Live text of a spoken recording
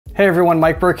Hey everyone,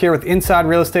 Mike Burke here with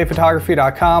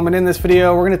InsideRealEstatePhotography.com, and in this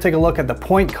video we're going to take a look at the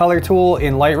point color tool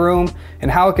in Lightroom and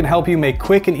how it can help you make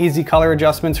quick and easy color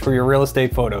adjustments for your real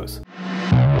estate photos.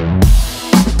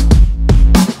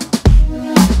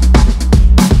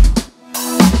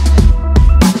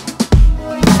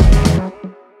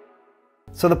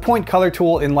 So the point color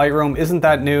tool in Lightroom isn't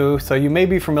that new, so you may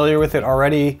be familiar with it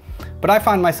already, but I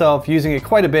find myself using it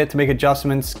quite a bit to make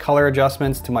adjustments, color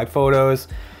adjustments to my photos,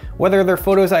 whether they're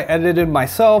photos I edited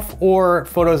myself or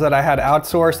photos that I had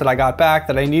outsourced that I got back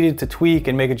that I needed to tweak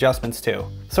and make adjustments to.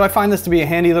 So I find this to be a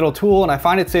handy little tool, and I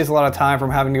find it saves a lot of time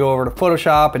from having to go over to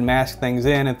Photoshop and mask things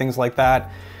in and things like that.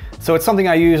 So it's something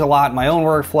I use a lot in my own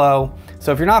workflow.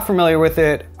 So if you're not familiar with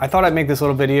it, I thought I'd make this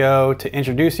little video to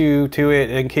introduce you to it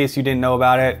in case you didn't know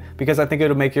about it, because I think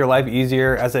it'll make your life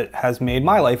easier as it has made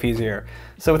my life easier.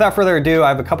 So without further ado, I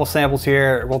have a couple samples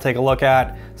here we'll take a look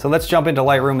at. So let's jump into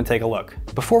Lightroom and take a look.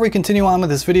 Before we continue on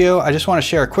with this video, I just want to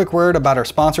share a quick word about our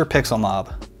sponsor,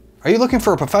 Pixelmob. Are you looking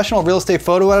for a professional real estate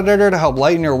photo editor to help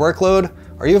lighten your workload?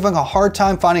 Are you having a hard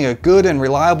time finding a good and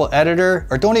reliable editor,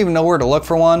 or don't even know where to look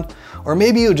for one? Or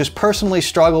maybe you just personally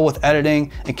struggle with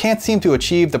editing and can't seem to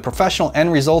achieve the professional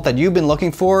end result that you've been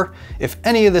looking for? If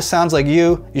any of this sounds like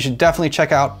you should definitely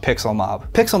check out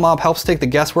Pixelmob. Pixelmob helps take the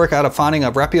guesswork out of finding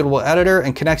a reputable editor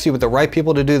and connects you with the right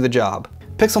people to do the job.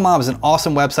 Pixelmob is an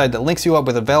awesome website that links you up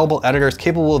with available editors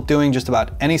capable of doing just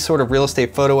about any sort of real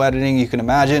estate photo editing you can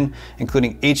imagine,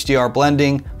 including HDR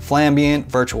blending, flambient,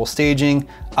 virtual staging,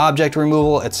 object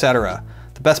removal, etc.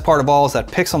 The best part of all is that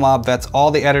Pixelmob vets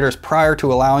all the editors prior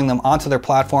to allowing them onto their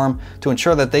platform to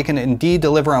ensure that they can indeed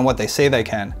deliver on what they say they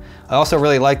can. I also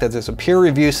really like that there's a peer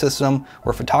review system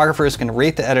where photographers can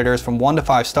rate the editors from 1 to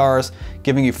 5 stars,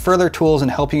 giving you further tools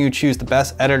and helping you choose the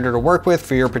best editor to work with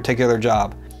for your particular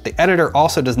job. The editor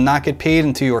also does not get paid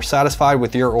until you are satisfied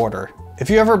with your order. If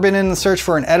you've ever been in the search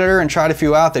for an editor and tried a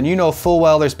few out, then you know full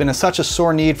well there's been such a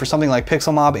sore need for something like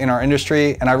Pixelmob in our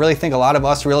industry, and I really think a lot of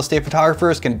us real estate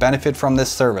photographers can benefit from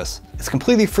this service. It's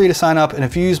completely free to sign up, and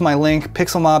if you use my link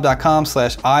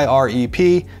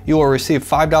pixelmob.com/IREP, you will receive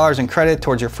 $5 in credit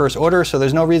towards your first order, so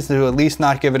there's no reason to at least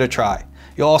not give it a try.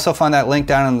 You'll also find that link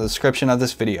down in the description of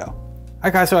this video.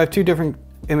 Alright guys, so I have two different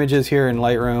images here in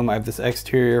Lightroom. I have this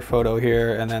exterior photo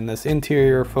here and then this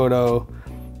interior photo,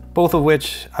 both of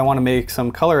which I want to make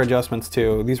some color adjustments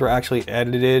to. These were actually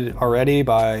edited already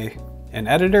by an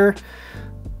editor,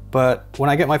 but when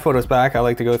I get my photos back, I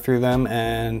like to go through them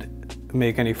and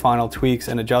make any final tweaks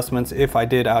and adjustments if I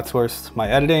did outsource my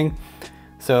editing.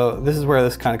 So this is where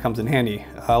this kind of comes in handy.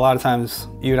 A lot of times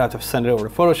you'd have to send it over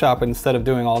to Photoshop, but instead of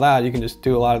doing all that, you can just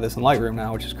do a lot of this in Lightroom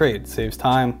now, which is great. It saves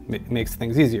time, makes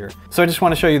things easier. So I just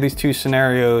want to show you these two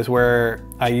scenarios where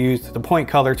I used the point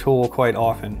color tool quite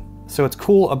often. So what's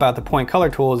cool about the point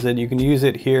color tool is that you can use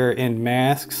it here in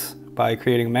masks by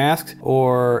creating masks,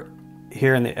 or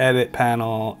here in the edit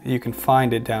panel, you can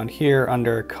find it down here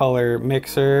under color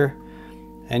mixer,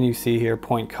 and you see here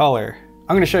point color.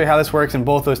 I'm going to show you how this works in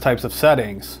both those types of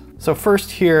settings. So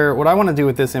first here, what I want to do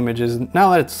with this image is,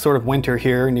 now that it's sort of winter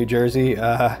here in New Jersey,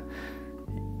 the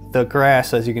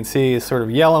grass, as you can see, is sort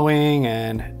of yellowing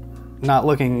and not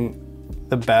looking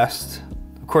the best.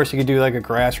 Of course, you could do like a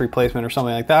grass replacement or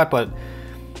something like that, but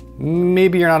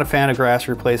maybe you're not a fan of grass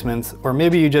replacements, or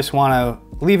maybe you just want to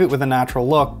leave it with a natural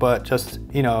look, but just,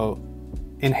 you know,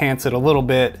 enhance it a little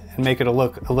bit and make it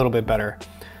look a little bit better.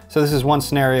 So this is one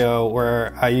scenario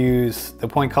where I use the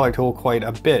point color tool quite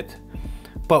a bit,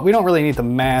 but we don't really need to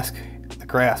mask the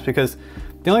grass because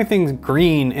the only things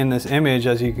green in this image,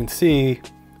 as you can see,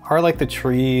 are like the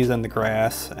trees and the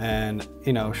grass and,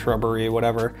 you know, shrubbery,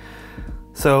 whatever.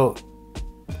 So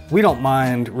we don't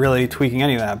mind really tweaking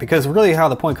any of that, because really how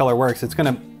the point color works, it's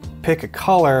gonna pick a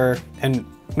color and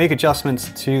make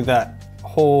adjustments to that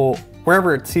whole,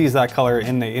 wherever it sees that color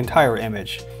in the entire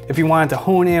image. If you wanted to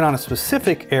hone in on a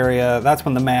specific area, that's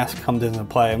when the mask comes into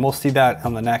play, and we'll see that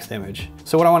on the next image.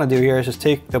 So what I want to do here is just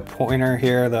take the pointer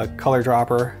here, the color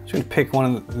dropper. I'm just going to pick one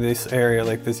of this area,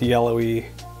 like this yellowy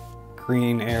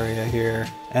green area here.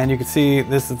 And you can see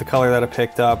this is the color that I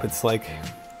picked up. It's like,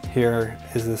 here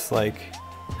is this like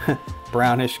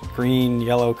brownish green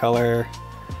yellow color.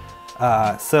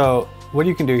 So what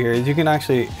you can do here is you can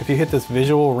actually, if you hit this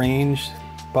visual range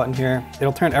button here,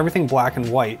 it'll turn everything black and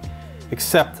white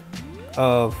except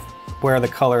of where the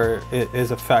color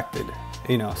is affected,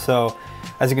 you know. So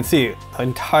as you can see, the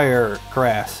entire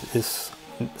grass is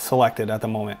selected at the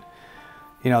moment.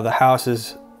 You know, the house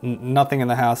is nothing in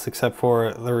the house except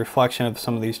for the reflection of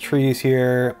some of these trees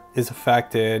here is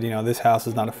affected. You know, this house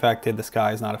is not affected, the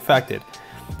sky is not affected.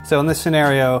 So in this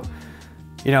scenario,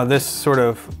 you know, this sort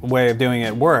of way of doing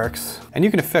it works. And you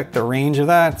can affect the range of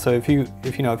that. So if you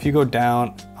go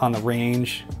down on the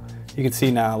range, you can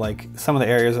see now like some of the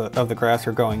areas of the grass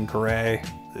are going gray.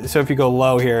 So if you go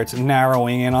low here, it's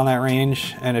narrowing in on that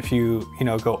range. And if you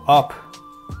go up,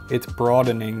 it's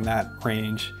broadening that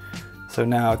range. So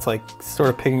now it's like sort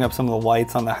of picking up some of the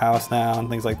lights on the house now and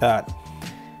things like that.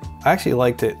 I actually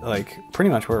liked it like pretty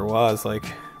much where it was, like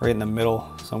right in the middle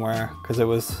somewhere, because it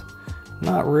was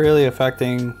not really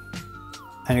affecting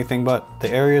anything but the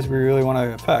areas we really want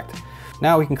to affect.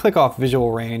 Now we can click off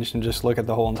visual range and just look at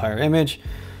the whole entire image.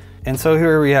 And so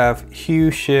here we have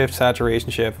hue shift, saturation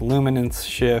shift, luminance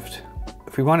shift.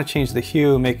 If we want to change the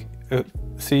hue, we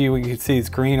can see it's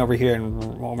green over here and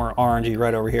more orangey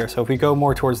right over here. So if we go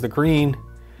more towards the green,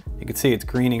 you can see it's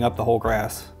greening up the whole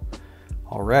grass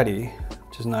already,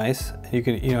 which is nice. You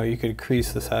could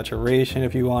increase the saturation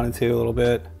if you wanted to a little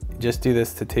bit. Just do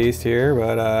this to taste here,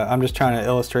 but I'm just trying to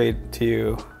illustrate to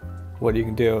you what you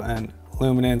can do, and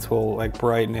luminance will like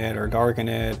brighten it or darken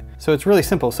it. So it's really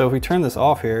simple. So if we turn this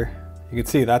off here, you can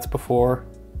see that's before,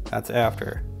 that's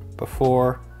after,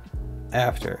 before,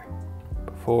 after,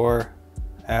 before,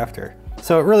 after.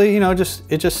 So it really,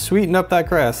 it just sweetened up that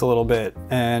grass a little bit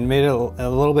and made it a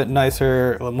little bit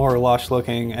nicer, more lush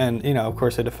looking. And of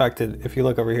course it affected, if you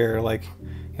look over here, like,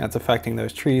 it's affecting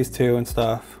those trees too and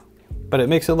stuff. But it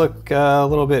makes it look a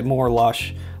little bit more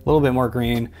lush, a little bit more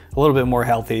green, a little bit more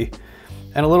healthy,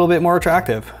 and a little bit more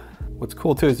attractive. What's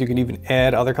cool too is you can even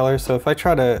add other colors. So if I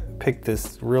try to pick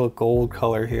this real gold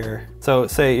color here, so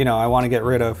say, I want to get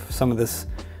rid of some of this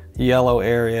yellow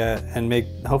area and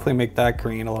hopefully make that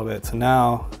green a little bit. So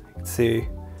now you can see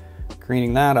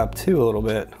greening that up too a little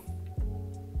bit.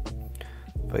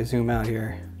 If I zoom out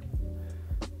here,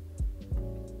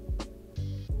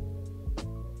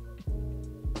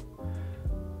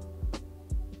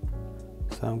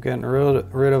 so I'm getting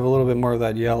rid of a little bit more of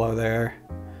that yellow there.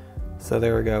 So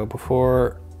there we go,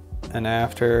 before and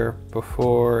after,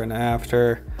 before and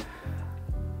after.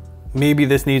 Maybe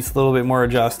this needs a little bit more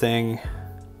adjusting.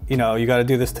 You got to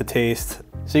do this to taste.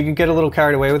 So you can get a little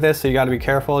carried away with this, so you got to be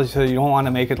careful. So you don't want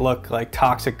to make it look like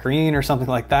toxic green or something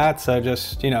like that. So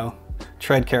just,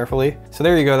 tread carefully. So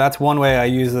there you go. That's one way I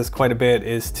use this quite a bit,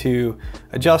 is to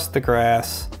adjust the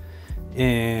grass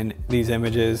in these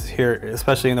images here,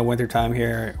 especially in the winter time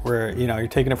here, where you're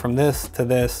taking it from this to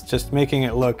this, just making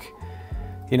it look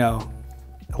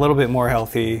a little bit more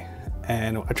healthy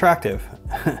and attractive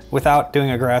without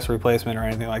doing a grass replacement or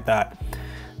anything like that.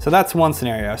 So that's one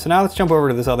scenario. So now let's jump over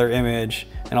to this other image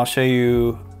and I'll show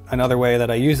you another way that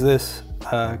I use this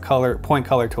point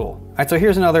color tool. All right, so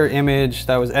here's another image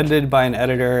that was edited by an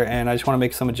editor, and I just want to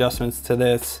make some adjustments to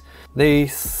this. They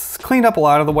cleaned up a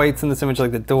lot of the whites in this image,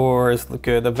 like the doors look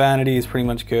good, the vanity is pretty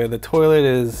much good, the toilet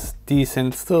is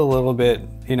decent, still a little bit,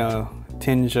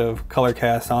 tinge of color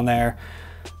cast on there.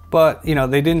 But,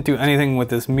 they didn't do anything with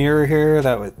this mirror here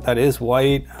that is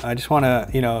white. I just want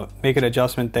to, make an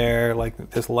adjustment there, like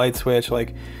this light switch,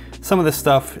 like some of this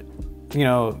stuff,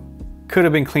 could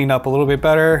have been cleaned up a little bit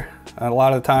better. A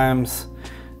lot of the times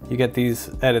you get these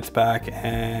edits back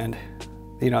and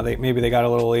maybe they got a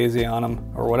little lazy on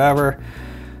them or whatever.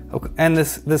 And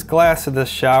this glass of this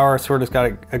shower sort of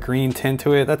got a green tint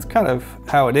to it. That's kind of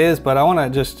how it is, but I want to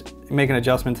just make an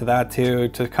adjustment to that too,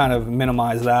 to kind of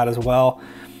minimize that as well.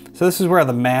 So this is where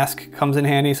the mask comes in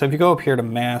handy. So if you go up here to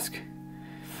mask,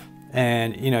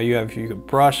 and you can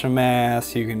brush a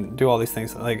mask, you can do all these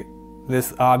things. Like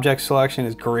this object selection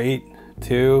is great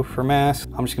too for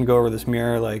masks. I'm just gonna go over this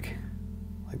mirror like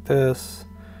this.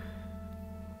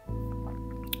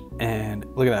 And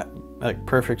look at that, like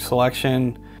perfect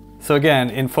selection. So again,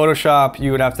 in Photoshop,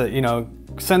 you would have to,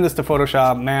 send this to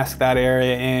Photoshop, mask that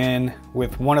area in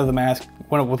with one of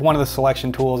the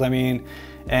selection tools,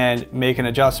 and make an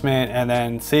adjustment and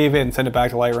then save it and send it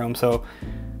back to Lightroom. So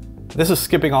this is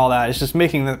skipping all that. It's just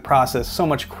making the process so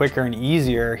much quicker and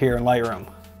easier here in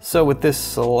Lightroom. So with this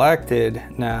selected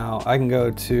now, I can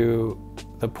go to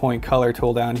the point color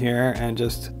tool down here and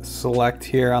just select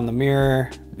here on the mirror,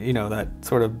 that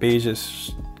sort of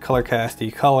beigeish color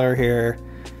casty color here.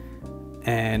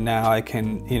 And now I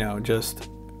can, just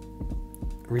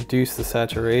reduce the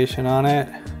saturation on it,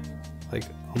 like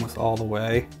almost all the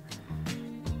way.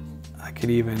 I could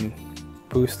even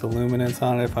boost the luminance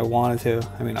on it if I wanted to.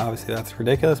 Obviously that's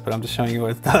ridiculous, but I'm just showing you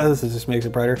what it does. It just makes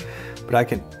it brighter. But I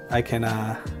can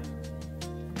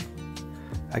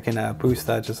boost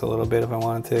that just a little bit if I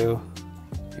wanted to.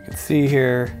 You can see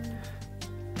here,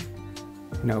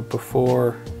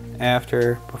 before,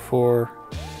 after, before,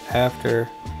 after,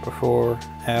 before,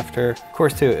 after. Of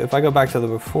course too, if I go back to the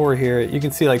before here, you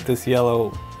can see like this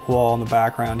yellow wall in the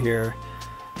background here.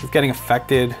 It's getting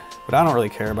affected, but I don't really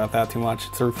care about that too much.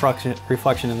 It's a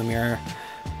reflection in the mirror,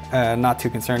 not too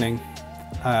concerning.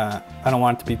 I don't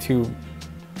want it to be too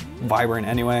vibrant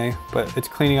anyway, but it's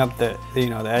cleaning up the the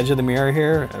edge of the mirror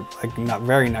here, like not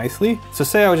very nicely. So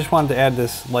say I just wanted to add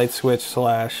this light switch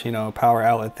slash power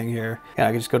outlet thing here, and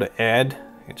I could just go to add,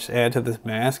 just add to this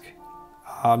mask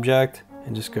object,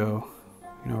 and just go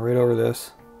right over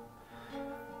this.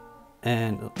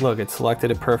 And look, it selected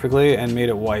it perfectly and made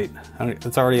it white.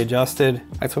 It's already adjusted.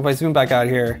 Right, so if I zoom back out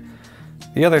here,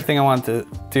 the other thing I want to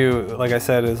do, like I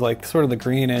said, is like sort of the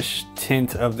greenish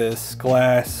tint of this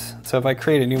glass. So if I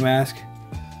create a new mask,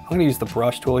 I'm gonna use the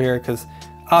brush tool here because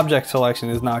object selection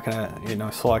is not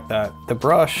gonna select that. The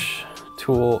brush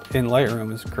tool in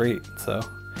Lightroom is great. So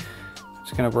I'm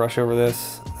just gonna brush over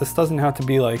this. This doesn't have to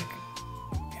be like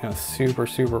super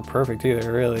perfect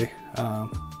either, really.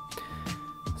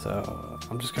 So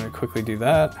I'm just gonna quickly do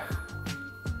that.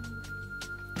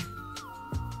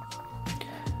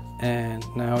 And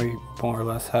now we more or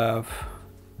less have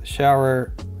the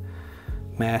shower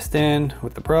masked in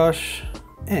with the brush.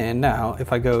 And now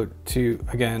if I go to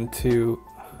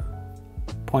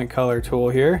point color tool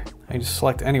here, I just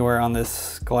select anywhere on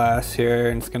this glass here,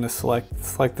 and it's gonna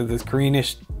select this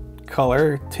greenish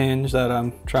color tinge that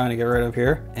I'm trying to get rid of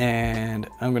here. And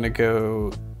I'm gonna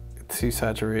go to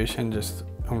saturation,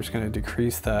 I'm just gonna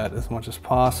decrease that as much as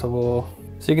possible.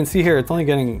 So you can see here, it's only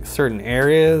getting certain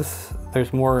areas.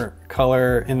 There's more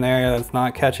color in there that's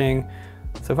not catching.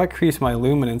 So if I increase my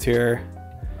luminance here,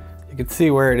 you can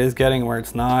see where it is getting, where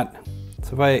it's not.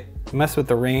 So if I mess with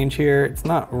the range here, it's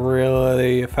not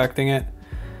really affecting it.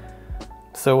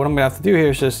 So what I'm gonna have to do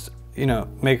here is just,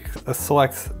 make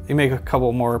a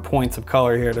couple more points of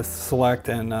color here to select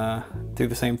and do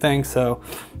the same thing. So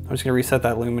I'm just gonna reset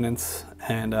that luminance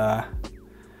and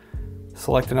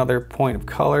select another point of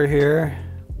color here.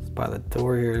 It's by the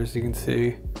door here, as you can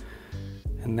see.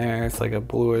 And there, it's like a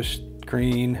bluish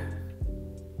green.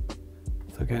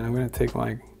 So again, I'm gonna take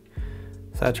my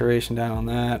saturation down on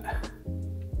that.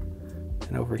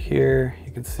 And over here,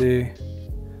 you can see.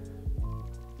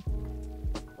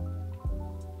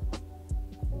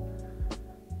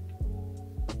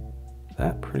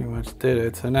 That pretty much did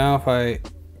it. So now if I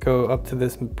go up to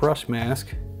this brush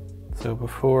mask, so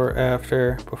before,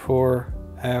 after, before,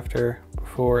 after,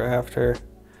 before, after.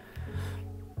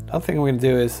 The other thing I'm gonna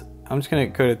do is, I'm just gonna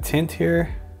go to tint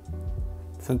here.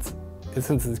 Since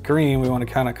it's green, we wanna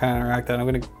kinda counteract that. I'm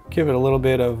gonna give it a little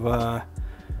bit of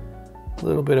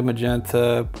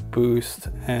magenta boost,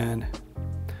 and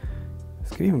this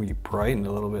could even be brightened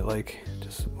a little bit, like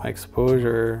just my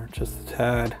exposure, just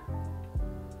a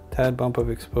tad bump of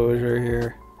exposure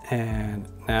here. And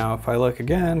now if I look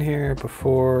again here,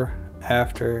 before,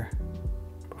 after,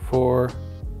 before,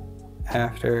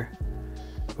 after,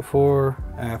 before,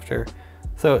 after.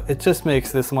 So it just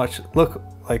makes this look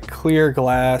like clear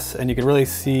glass, and you can really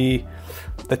see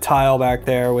the tile back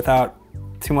there without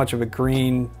too much of a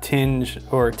green tinge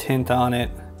or tint on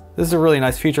it. This is a really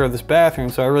nice feature of this bathroom,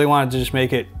 so I really wanted to just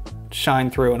make it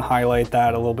shine through and highlight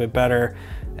that a little bit better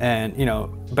and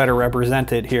better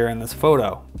represent it here in this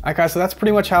photo. Alright guys, so that's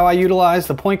pretty much how I utilize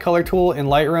the point color tool in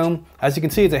Lightroom. As you can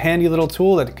see, it's a handy little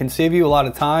tool that can save you a lot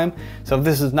of time. So if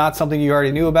this is not something you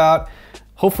already knew about,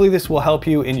 hopefully this will help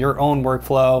you in your own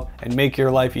workflow and make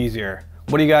your life easier.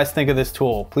 What do you guys think of this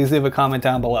tool? Please leave a comment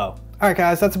down below. Alright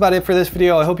guys, that's about it for this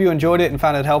video. I hope you enjoyed it and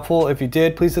found it helpful. If you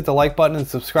did, please hit the like button and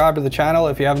subscribe to the channel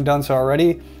if you haven't done so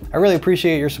already. I really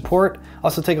appreciate your support.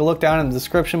 Also take a look down in the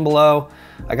description below.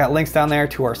 I got links down there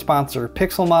to our sponsor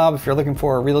Pixelmob if you're looking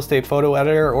for a real estate photo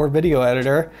editor or video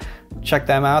editor. Check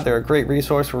them out. They're a great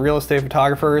resource for real estate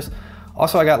photographers.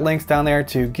 Also, I got links down there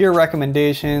to gear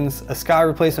recommendations, a sky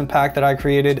replacement pack that I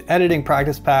created, editing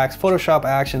practice packs, Photoshop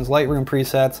actions, Lightroom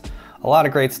presets, a lot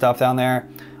of great stuff down there.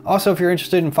 Also, if you're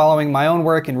interested in following my own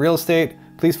work in real estate,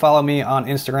 please follow me on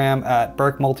Instagram at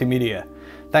Burke Multimedia.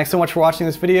 Thanks so much for watching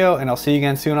this video, and I'll see you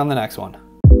again soon on the next one.